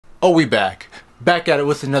Oh, we back. Back at it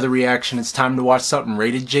with another reaction. It's time to watch something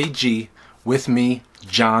rated JG with me,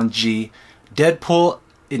 John G. Deadpool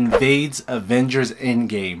Invades Avengers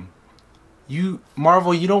Endgame.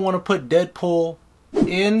 Marvel, you don't want to put Deadpool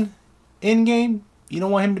in Endgame? You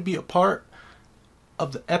don't want him to be a part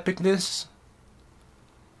of the epicness,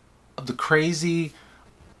 of the crazy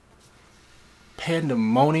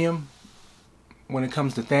pandemonium when it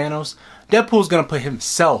comes to Thanos? Deadpool's gonna put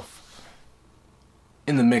himself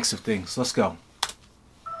in the mix of things. Let's go.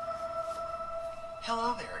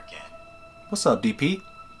 Hello there again. What's up, DP?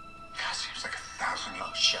 God, seems like 1,000 years.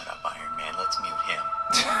 Oh, shut up, Iron Man. Let's mute him.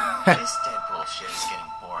 This Deadpool shit is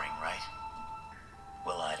getting boring, right?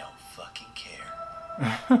 Well, I don't fucking care.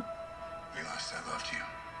 Realized I loved you.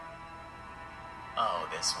 Oh,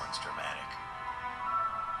 this one's dramatic.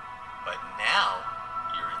 But now,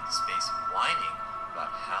 you're in space whining about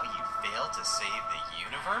how you failed to save the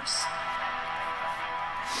universe?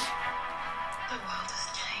 The world has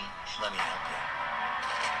changed. Let me help you.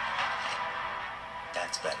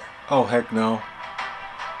 That's better. Oh, heck no.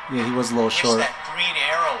 Yeah, he was a little Wish short. that green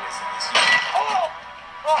arrow was in this universe.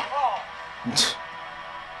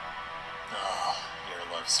 Oh, your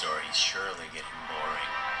love story's surely getting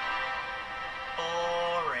boring.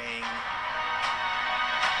 Boring.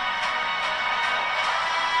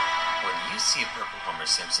 When you see a purple Homer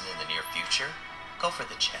Simpson in the near future, go for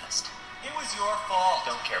the chest. It was your fault.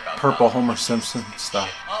 Don't care about Purple love. Homer Simpson stuff.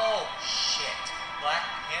 Oh, shit. Black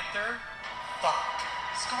Panther? Fuck.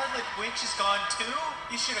 Scarlet Witch is gone too?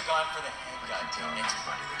 You should have gone for the head, Tell goddammit.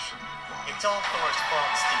 everybody they shouldn't move on. It's all Thor's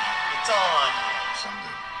fault, Steve. It's all on him. Some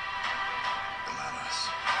do, but not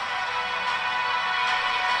us.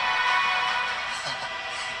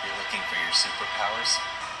 You're looking for your superpowers?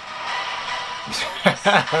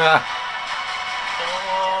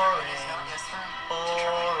 Boring.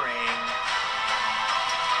 Boring.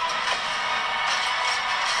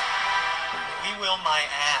 We will my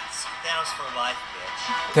ass. Thanos for life, bitch.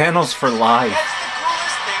 Thanos for life. That's the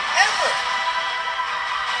coolest thing ever!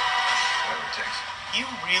 Whatever it takes. You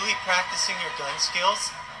really practicing your gun skills?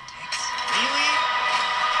 Really?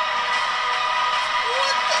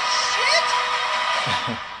 What the shit?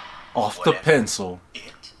 Off the Whatever. pencil.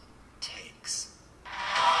 It takes.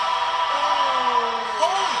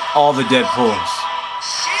 All the Deadpools.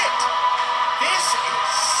 Shit! This is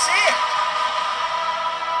sick!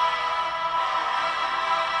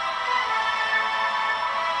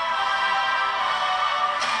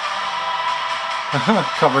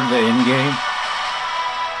 Covered the end game.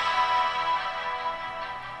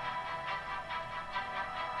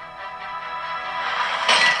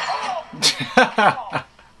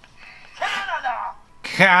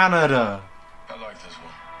 Canada. I like this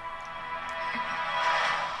one.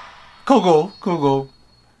 Cool.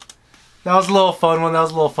 That was a little fun one. That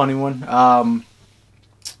was a little funny one.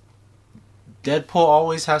 Deadpool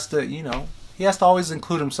always has to, he has to always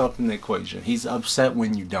include himself in the equation. He's upset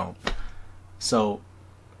when you don't. So,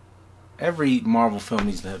 every Marvel film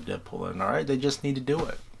needs to have Deadpool in, alright? They just need to do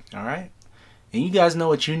it, alright? And you guys know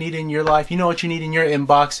what you need in your life. You know what you need in your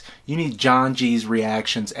inbox. You need John G's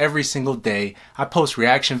reactions every single day. I post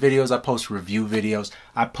reaction videos. I post review videos.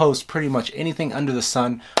 I post pretty much anything under the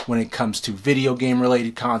sun when it comes to video game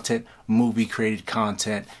related content, movie created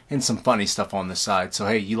content, and some funny stuff on the side. So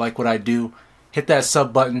hey, you like what I do? Hit that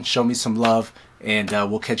sub button. Show me some love. And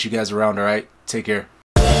we'll catch you guys around, alright? Take care.